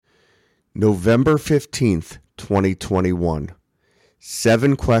November 15th, 2021.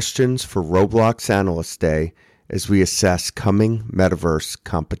 7 questions for Roblox Analyst Day as we assess coming Metaverse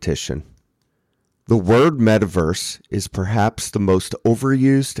competition. The word Metaverse is perhaps the most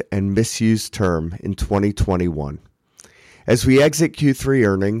overused and misused term in 2021. As we exit Q3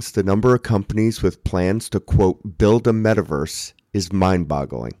 earnings, the number of companies with plans to, quote, build a Metaverse is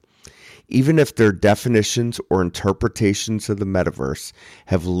mind-boggling. Even if their definitions or interpretations of the metaverse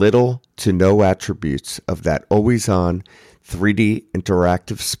have little to no attributes of that always-on 3D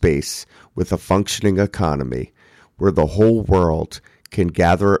interactive space with a functioning economy where the whole world can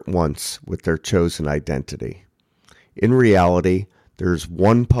gather at once with their chosen identity. In reality, there's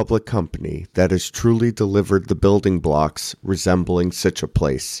one public company that has truly delivered the building blocks resembling such a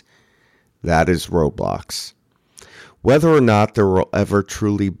place. That is Roblox. Whether or not there will ever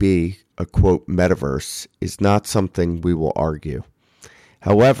truly be a, quote, metaverse is not something we will argue.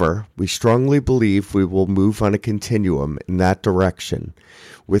 However, we strongly believe we will move on a continuum in that direction,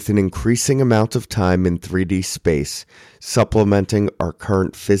 with an increasing amount of time in 3D space supplementing our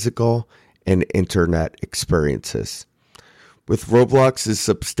current physical and internet experiences. With Roblox's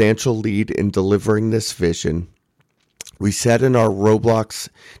substantial lead in delivering this vision, we said in our Roblox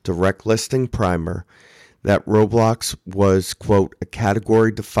direct listing primer that Roblox was, quote, a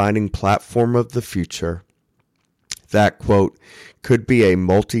category-defining platform of the future that, quote, could be a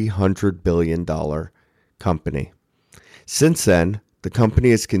multi-hundred-billion-dollar company. Since then, the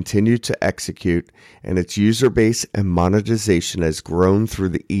company has continued to execute, and its user base and monetization has grown through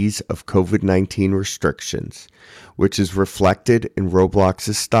the ease of COVID-19 restrictions, which is reflected in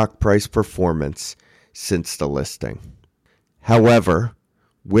Roblox's stock price performance since the listing. However,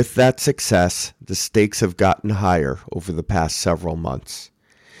 with that success, the stakes have gotten higher over the past several months.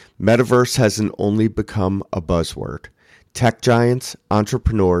 Metaverse hasn't only become a buzzword. Tech giants,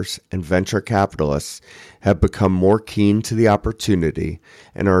 entrepreneurs, and venture capitalists have become more keen to the opportunity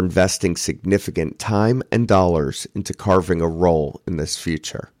and are investing significant time and dollars into carving a role in this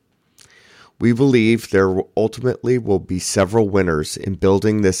future. We believe there ultimately will be several winners in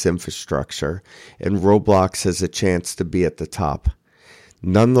building this infrastructure, and Roblox has a chance to be at the top.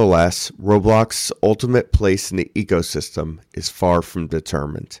 Nonetheless, Roblox's ultimate place in the ecosystem is far from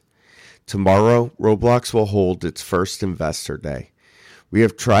determined. Tomorrow, Roblox will hold its first Investor Day. We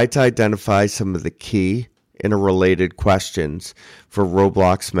have tried to identify some of the key interrelated questions for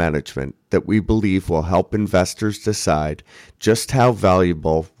Roblox management that we believe will help investors decide just how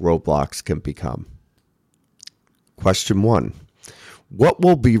valuable Roblox can become. Question 1. What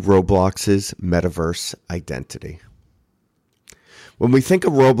will be Roblox's metaverse identity? When we think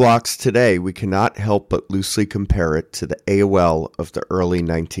of Roblox today, we cannot help but loosely compare it to the AOL of the early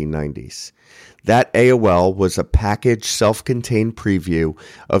 1990s. That AOL was a packaged, self-contained preview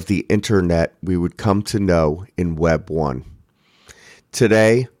of the internet we would come to know in Web 1.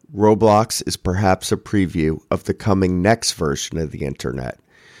 Today, Roblox is perhaps a preview of the coming next version of the internet,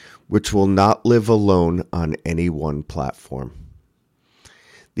 which will not live alone on any one platform.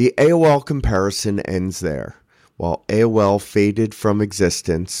 The AOL comparison ends there. While AOL faded from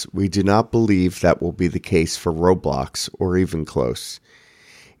existence, we do not believe that will be the case for Roblox or even close.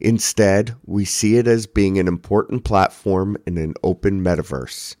 Instead, we see it as being an important platform in an open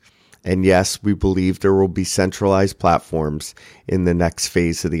metaverse. And yes, we believe there will be centralized platforms in the next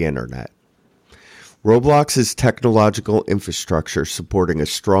phase of the internet. Roblox's technological infrastructure supporting a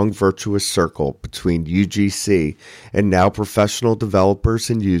strong virtuous circle between UGC and now professional developers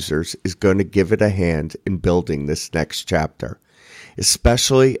and users is going to give it a hand in building this next chapter,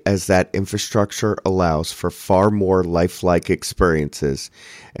 especially as that infrastructure allows for far more lifelike experiences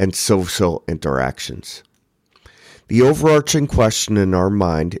and social interactions. The overarching question in our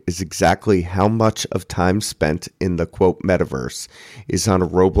mind is exactly how much of time spent in the, quote, metaverse is on a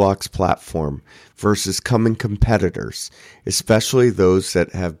Roblox platform versus coming competitors, especially those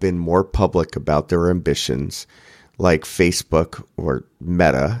that have been more public about their ambitions, like Facebook or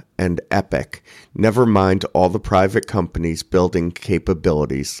Meta and Epic, never mind all the private companies building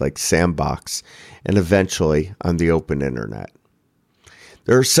capabilities like Sandbox and eventually on the open internet.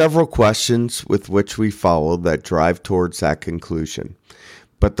 There are several questions with which we follow that drive towards that conclusion.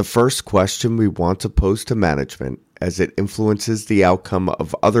 But the first question we want to pose to management, as it influences the outcome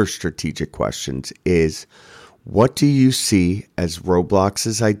of other strategic questions, is what do you see as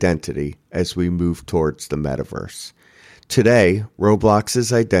Roblox's identity as we move towards the metaverse? Today,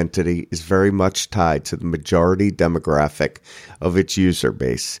 Roblox's identity is very much tied to the majority demographic of its user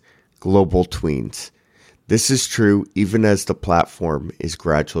base, global tweens. This is true even as the platform is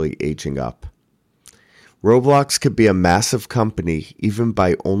gradually aging up. Roblox could be a massive company even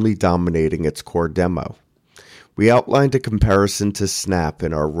by only dominating its core demo. We outlined a comparison to Snap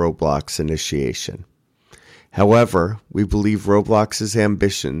in our Roblox initiation. However, we believe Roblox's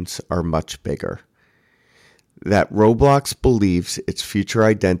ambitions are much bigger. That Roblox believes its future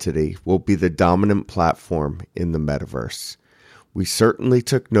identity will be the dominant platform in the metaverse. We certainly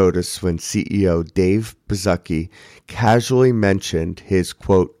took notice when CEO Dave Baszucki casually mentioned his,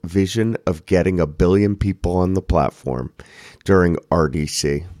 quote, vision of getting 1 billion people on the platform during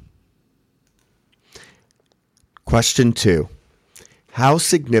RDC. Question 2. How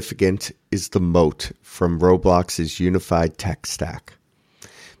significant is the moat from Roblox's unified tech stack?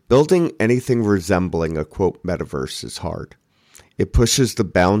 Building anything resembling a, quote, metaverse is hard. It pushes the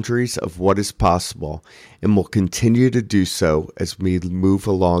boundaries of what is possible and will continue to do so as we move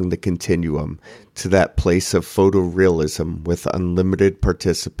along the continuum to that place of photorealism with unlimited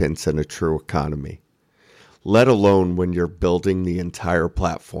participants and a true economy, let alone when you're building the entire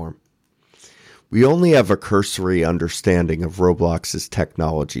platform. We only have a cursory understanding of Roblox's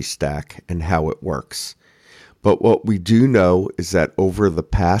technology stack and how it works. But what we do know is that over the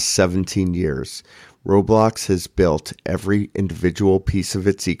past 17 years, Roblox has built every individual piece of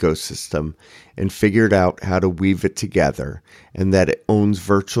its ecosystem and figured out how to weave it together, and that it owns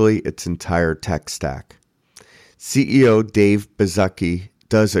virtually its entire tech stack. CEO Dave Baszucki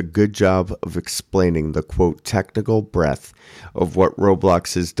does a good job of explaining the, quote, technical breadth of what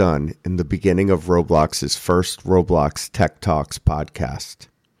Roblox has done in the beginning of Roblox's first Roblox Tech Talks podcast.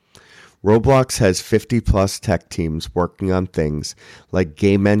 Roblox has 50-plus tech teams working on things like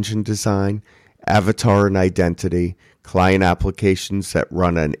game engine design, avatar and identity, client applications that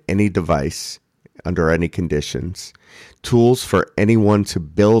run on any device under any conditions, tools for anyone to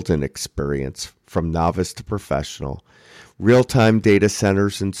build an experience from novice to professional, real-time data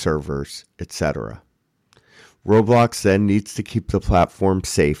centers and servers, etc. Roblox then needs to keep the platform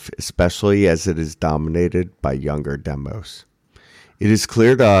safe, especially as it is dominated by younger demos. It is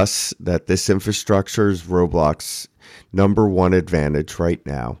clear to us that this infrastructure is Roblox's number one advantage right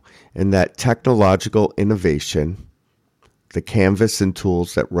now, and that technological innovation, the canvas and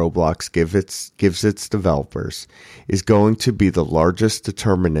tools that Roblox gives its developers, is going to be the largest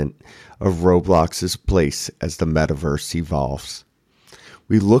determinant of Roblox's place as the metaverse evolves.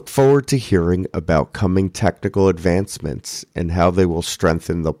 We look forward to hearing about coming technical advancements and how they will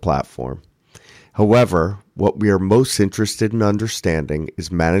strengthen the platform. However, what we are most interested in understanding is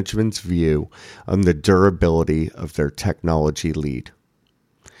management's view on the durability of their technology lead.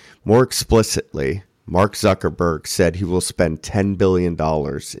 More explicitly, Mark Zuckerberg said he will spend $10 billion in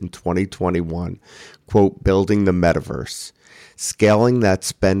 2021, quote, building the metaverse, scaling that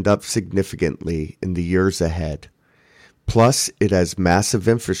spend up significantly in the years ahead. Plus, it has massive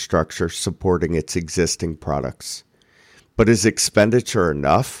infrastructure supporting its existing products. But is expenditure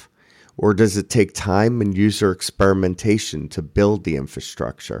enough? Or does it take time and user experimentation to build the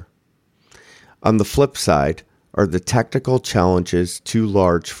infrastructure? On the flip side, are the technical challenges too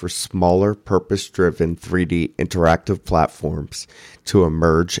large for smaller, purpose-driven 3D interactive platforms to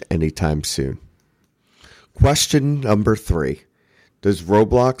emerge anytime soon? Question number 3. Does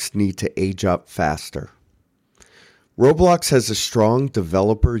Roblox need to age up faster? Roblox has a strong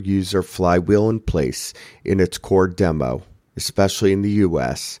developer-user flywheel in place in its core demo, especially in the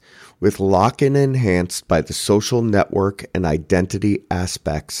US, with lock-in enhanced by the social network and identity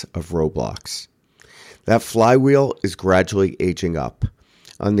aspects of Roblox. That flywheel is gradually aging up.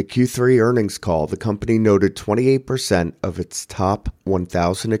 On the Q3 earnings call, the company noted 28% of its top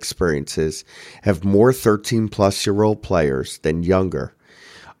 1,000 experiences have more 13-plus-year-old players than younger,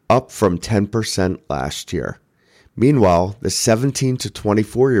 up from 10% last year. Meanwhile, the 17 to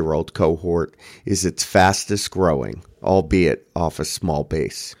 24-year-old cohort is its fastest growing, albeit off a small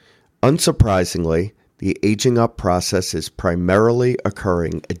base. Unsurprisingly, the aging up process is primarily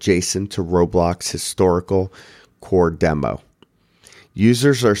occurring adjacent to Roblox's historical core demo.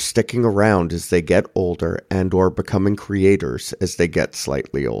 Users are sticking around as they get older and or becoming creators as they get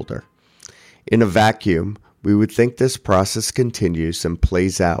slightly older. In a vacuum, we would think this process continues and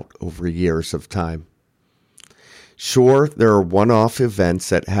plays out over years of time. Sure, there are one-off events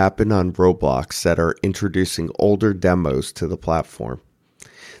that happen on Roblox that are introducing older demos to the platform.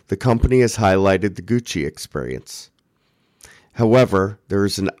 The company has highlighted the Gucci experience. However, there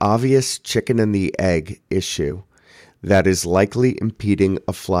is an obvious chicken and the egg issue that is likely impeding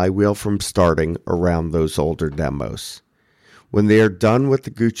a flywheel from starting around those older demos. When they are done with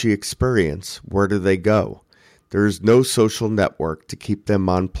the Gucci experience, where do they go? There is no social network to keep them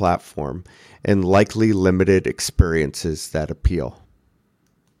on platform and likely limited experiences that appeal.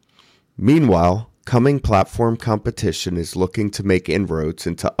 Meanwhile, coming platform competition is looking to make inroads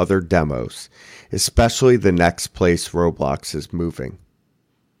into other demos, especially the next place Roblox is moving.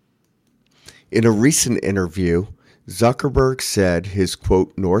 In a recent interview, Zuckerberg said his,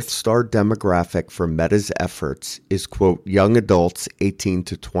 quote, North Star demographic for Meta's efforts is, quote, young adults 18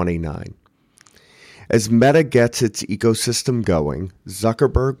 to 29. As Meta gets its ecosystem going,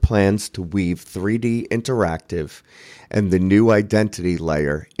 Zuckerberg plans to weave 3D interactive and the new identity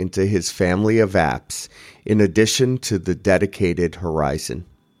layer into his family of apps, in addition to the dedicated Horizon.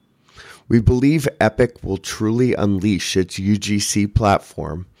 We believe Epic will truly unleash its UGC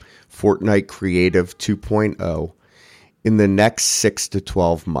platform, Fortnite Creative 2.0, in the next 6 to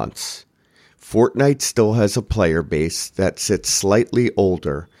 12 months. Fortnite still has a player base that sits slightly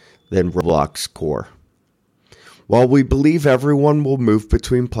older than Roblox core. While we believe everyone will move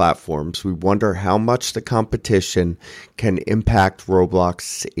between platforms, we wonder how much the competition can impact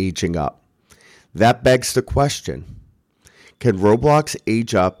Roblox's aging up. That begs the question, can Roblox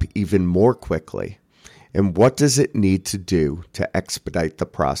age up even more quickly? And what does it need to do to expedite the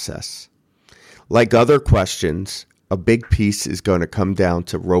process? Like other questions, a big piece is going to come down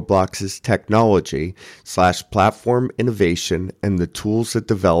to Roblox's technology/platform innovation and the tools that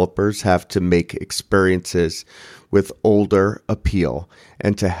developers have to make experiences with older appeal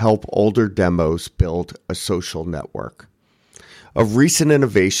and to help older demos build a social network. Of recent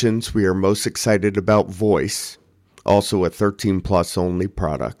innovations, we are most excited about Voice, also a 13+ only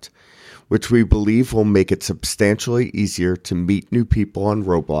product, which we believe will make it substantially easier to meet new people on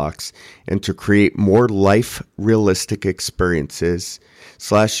Roblox and to create more life-realistic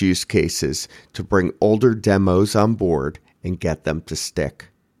experiences/use cases to bring older demos on board and get them to stick.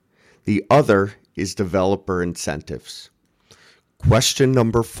 The other is developer incentives. Question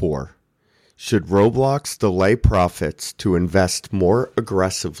number 4. Should Roblox delay profits to invest more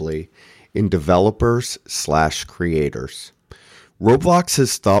aggressively in developers/creators? Roblox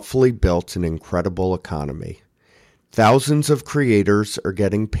has thoughtfully built an incredible economy. Thousands of creators are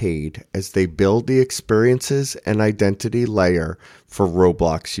getting paid as they build the experiences and identity layer for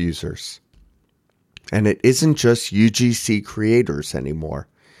Roblox users. And it isn't just UGC creators anymore.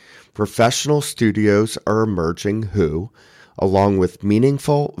 Professional studios are emerging who, along with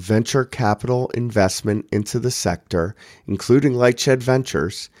meaningful venture capital investment into the sector, including Lightshed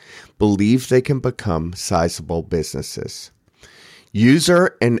Ventures, believe they can become sizable businesses.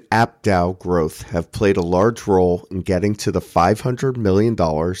 User and app DAO growth have played a large role in getting to the $500 million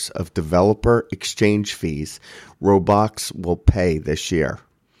of developer exchange fees Roblox will pay this year.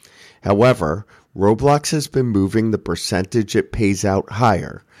 However, Roblox has been moving the percentage it pays out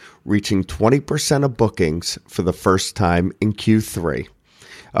higher, reaching 20% of bookings for the first time in Q3,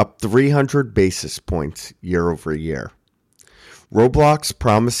 up 300 basis points year over year. Roblox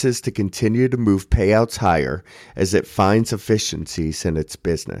promises to continue to move payouts higher as it finds efficiencies in its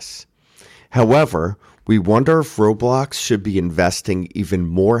business. However, we wonder if Roblox should be investing even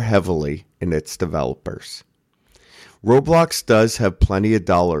more heavily in its developers. Roblox does have plenty of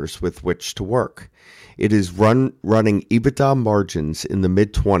dollars with which to work. It is running EBITDA margins in the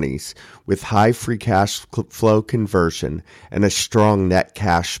mid-20s with high free cash flow conversion and a strong net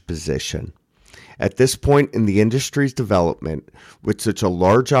cash position. At this point in the industry's development, with such a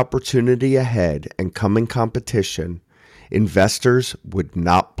large opportunity ahead and coming competition, investors would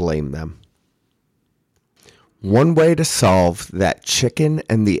not blame them. One way to solve that chicken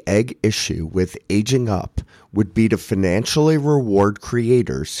and the egg issue with aging up would be to financially reward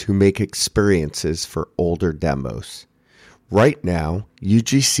creators who make experiences for older demos. Right now,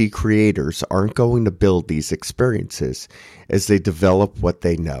 UGC creators aren't going to build these experiences as they develop what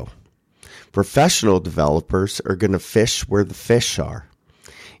they know. Professional developers are going to fish where the fish are.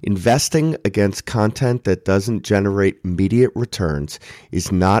 Investing against content that doesn't generate immediate returns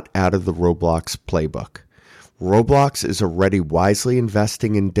is not out of the Roblox playbook. Roblox is already wisely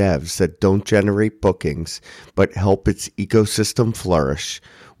investing in devs that don't generate bookings but help its ecosystem flourish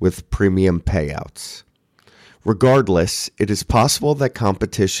with premium payouts. Regardless, it is possible that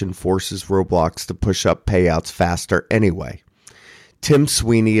competition forces Roblox to push up payouts faster anyway. Tim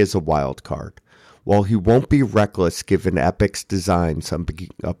Sweeney is a wild card. While he won't be reckless given Epic's designs on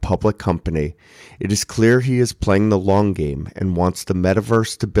being a public company, it is clear he is playing the long game and wants the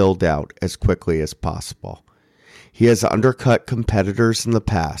Metaverse to build out as quickly as possible. He has undercut competitors in the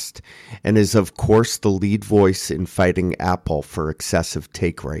past and is of course the lead voice in fighting Apple for excessive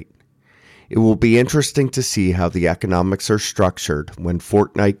take rate. It will be interesting to see how the economics are structured when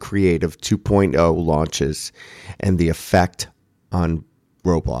Fortnite Creative 2.0 launches and the effect on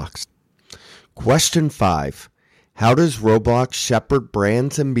Roblox. Question 5. How does Roblox shepherd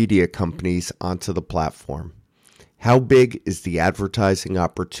brands and media companies onto the platform? How big is the advertising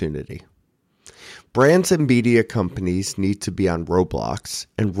opportunity? Brands and media companies need to be on Roblox,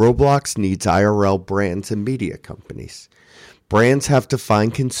 and Roblox needs IRL brands and media companies. Brands have to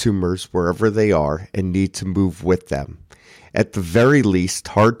find consumers wherever they are and need to move with them. At the very least,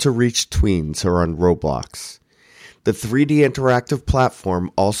 hard-to-reach tweens are on Roblox. The 3D interactive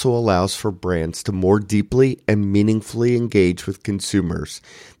platform also allows for brands to more deeply and meaningfully engage with consumers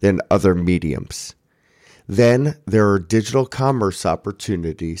than other mediums. Then there are digital commerce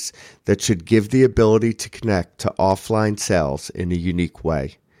opportunities that should give the ability to connect to offline sales in a unique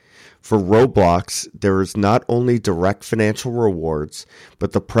way. For Roblox, there is not only direct financial rewards,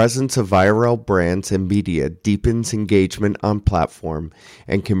 but the presence of IRL brands and media deepens engagement on platform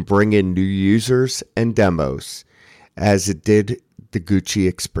and can bring in new users and demos, as it did the Gucci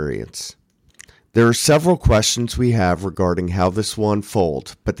experience. There are several questions we have regarding how this will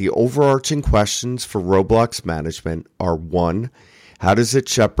unfold, but the overarching questions for Roblox management are 1. How does it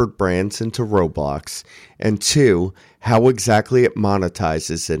shepherd brands into Roblox? And 2, how exactly it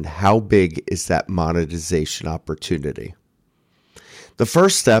monetizes and how big is that monetization opportunity? The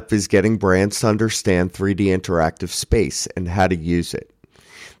first step is getting brands to understand 3D interactive space and how to use it.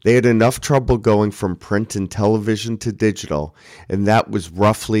 They had enough trouble going from print and television to digital, and that was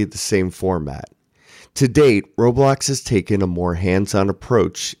roughly the same format. To date, Roblox has taken a more hands-on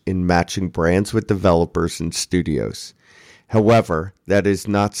approach in matching brands with developers and studios. However, that is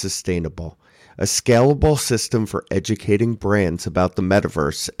not sustainable. A scalable system for educating brands about the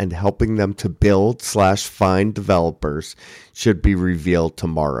metaverse and helping them to build/find developers should be revealed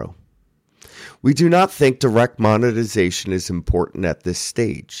tomorrow. We do not think direct monetization is important at this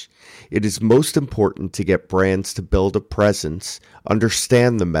stage. It is most important to get brands to build a presence,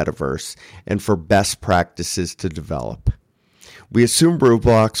 understand the metaverse, and for best practices to develop. We assume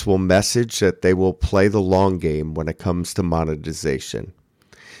Roblox will message that they will play the long game when it comes to monetization.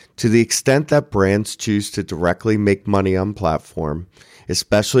 To the extent that brands choose to directly make money on platform,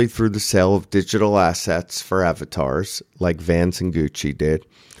 especially through the sale of digital assets for avatars, like Vans and Gucci did,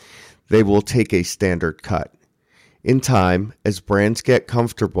 they will take a standard cut. In time, as brands get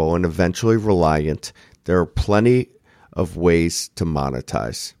comfortable and eventually reliant, there are plenty of ways to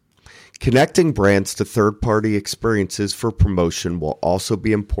monetize. Connecting brands to third-party experiences for promotion will also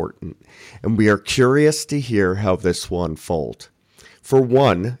be important, and we are curious to hear how this will unfold. For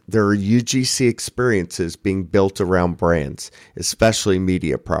one, there are UGC experiences being built around brands, especially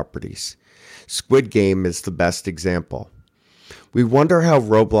media properties. Squid Game is the best example. We wonder how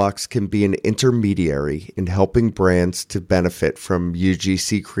Roblox can be an intermediary in helping brands to benefit from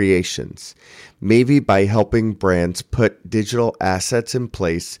UGC creations, maybe by helping brands put digital assets in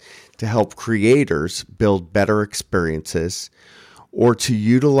place to help creators build better experiences, or to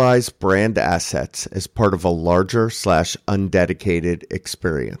utilize brand assets as part of a larger/undedicated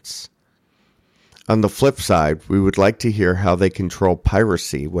experience. On the flip side, we would like to hear how they control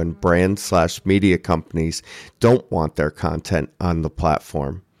piracy when brands/media companies don't want their content on the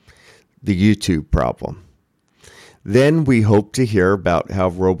platform. The YouTube problem. Then we hope to hear about how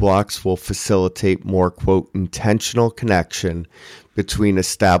Roblox will facilitate more, quote, intentional connection between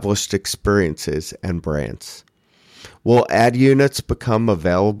established experiences and brands. Will ad units become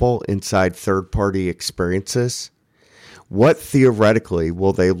available inside third-party experiences? What theoretically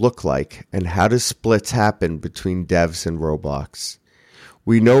will they look like, and how do splits happen between devs and Roblox?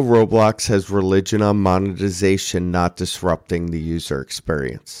 We know Roblox has religion on monetization not disrupting the user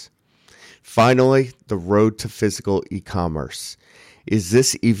experience. Finally, the road to physical e-commerce. Is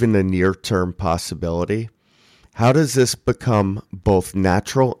this even a near-term possibility? How does this become both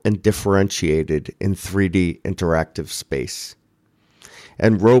natural and differentiated in 3D interactive space?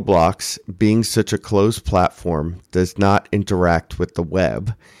 And Roblox, being such a closed platform, does not interact with the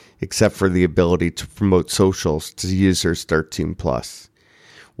web, except for the ability to promote socials to users 13+.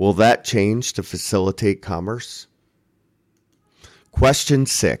 Will that change to facilitate commerce? Question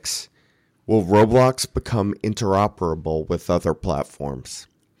 6. Will Roblox become interoperable with other platforms?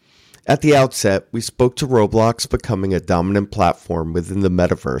 At the outset, we spoke to Roblox becoming a dominant platform within the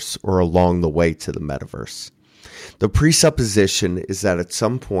metaverse or along the way to the metaverse. The presupposition is that at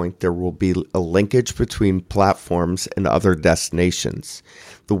some point there will be a linkage between platforms and other destinations,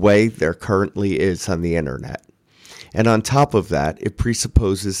 the way there currently is on the internet. And on top of that, it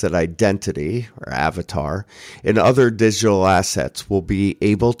presupposes that identity, or avatar, and other digital assets will be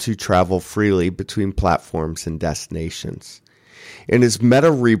able to travel freely between platforms and destinations. In his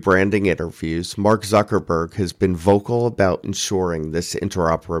Meta rebranding interviews, Mark Zuckerberg has been vocal about ensuring this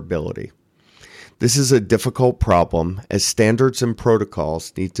interoperability. This is a difficult problem as standards and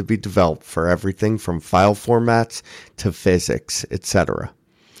protocols need to be developed for everything from file formats to physics, etc.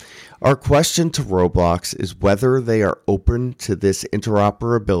 Our question to Roblox is whether they are open to this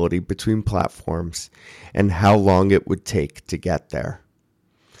interoperability between platforms and how long it would take to get there.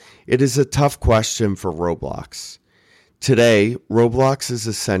 It is a tough question for Roblox. Today, Roblox is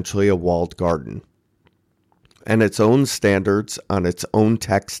essentially a walled garden, and its own standards on its own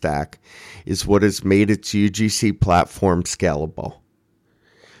tech stack is what has made its UGC platform scalable.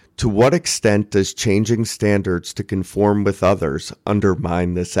 To what extent does changing standards to conform with others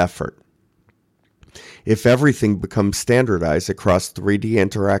undermine this effort? If everything becomes standardized across 3D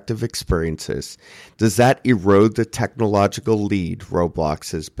interactive experiences, does that erode the technological lead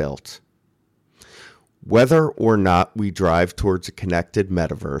Roblox has built? Whether or not we drive towards a connected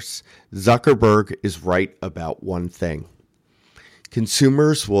metaverse, Zuckerberg is right about one thing.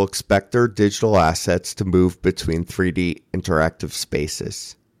 Consumers will expect their digital assets to move between 3D interactive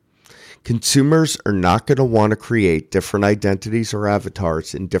spaces. Consumers are not going to want to create different identities or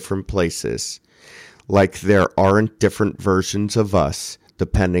avatars in different places, like there aren't different versions of us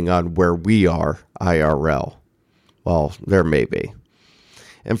depending on where we are IRL. Well, there may be.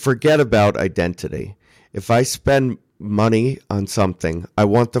 And forget about identity. If I spend money on something, I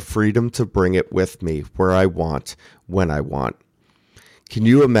want the freedom to bring it with me where I want, when I want. Can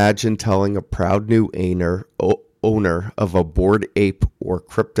you imagine telling a proud new owner of a Bored Ape or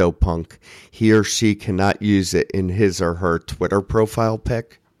CryptoPunk he or she cannot use it in his or her Twitter profile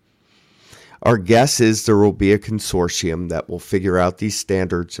pic? Our guess is there will be a consortium that will figure out these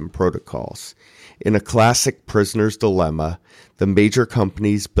standards and protocols. In a classic prisoner's dilemma, the major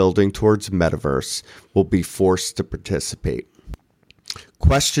companies building towards Metaverse will be forced to participate.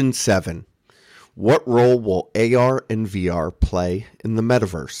 Question 7. What role will AR and VR play in the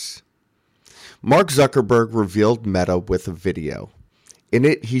Metaverse? Mark Zuckerberg revealed Meta with a video. In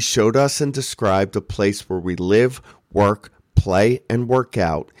it, he showed us and described a place where we live, work, play, and work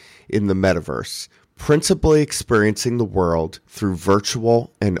out in the Metaverse, principally experiencing the world through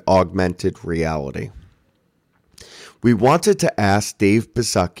virtual and augmented reality. We wanted to ask Dave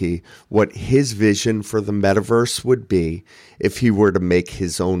Baszucki what his vision for the Metaverse would be if he were to make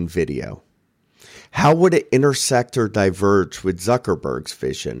his own video. How would it intersect or diverge with Zuckerberg's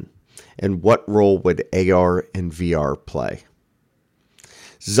vision? And what role would AR and VR play?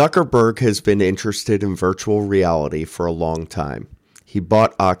 Zuckerberg has been interested in virtual reality for a long time. He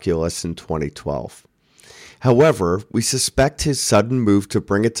bought Oculus in 2012. However, we suspect his sudden move to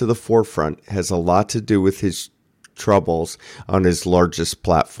bring it to the forefront has a lot to do with his troubles on his largest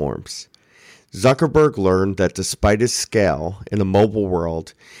platforms. Zuckerberg learned that despite his scale in a mobile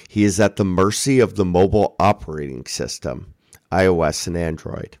world, he is at the mercy of the mobile operating system, iOS and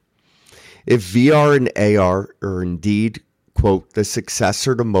Android. If VR and AR are indeed, quote, the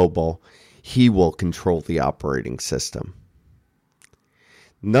successor to mobile, he will control the operating system.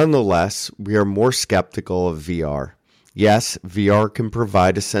 Nonetheless, we are more skeptical of VR. Yes, VR can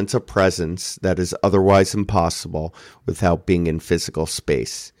provide a sense of presence that is otherwise impossible without being in physical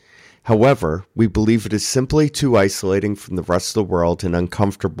space. However, we believe it is simply too isolating from the rest of the world and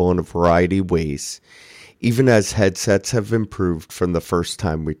uncomfortable in a variety of ways, even as headsets have improved from the first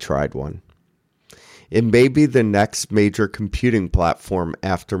time we tried one. It may be the next major computing platform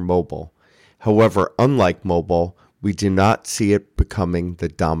after mobile. However, unlike mobile, we do not see it becoming the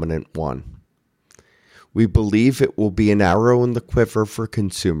dominant one. We believe it will be an arrow in the quiver for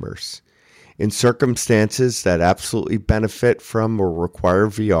consumers. In circumstances that absolutely benefit from or require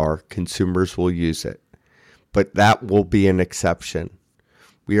VR, consumers will use it. But that will be an exception.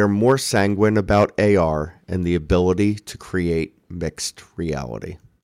 We are more sanguine about AR and the ability to create mixed reality.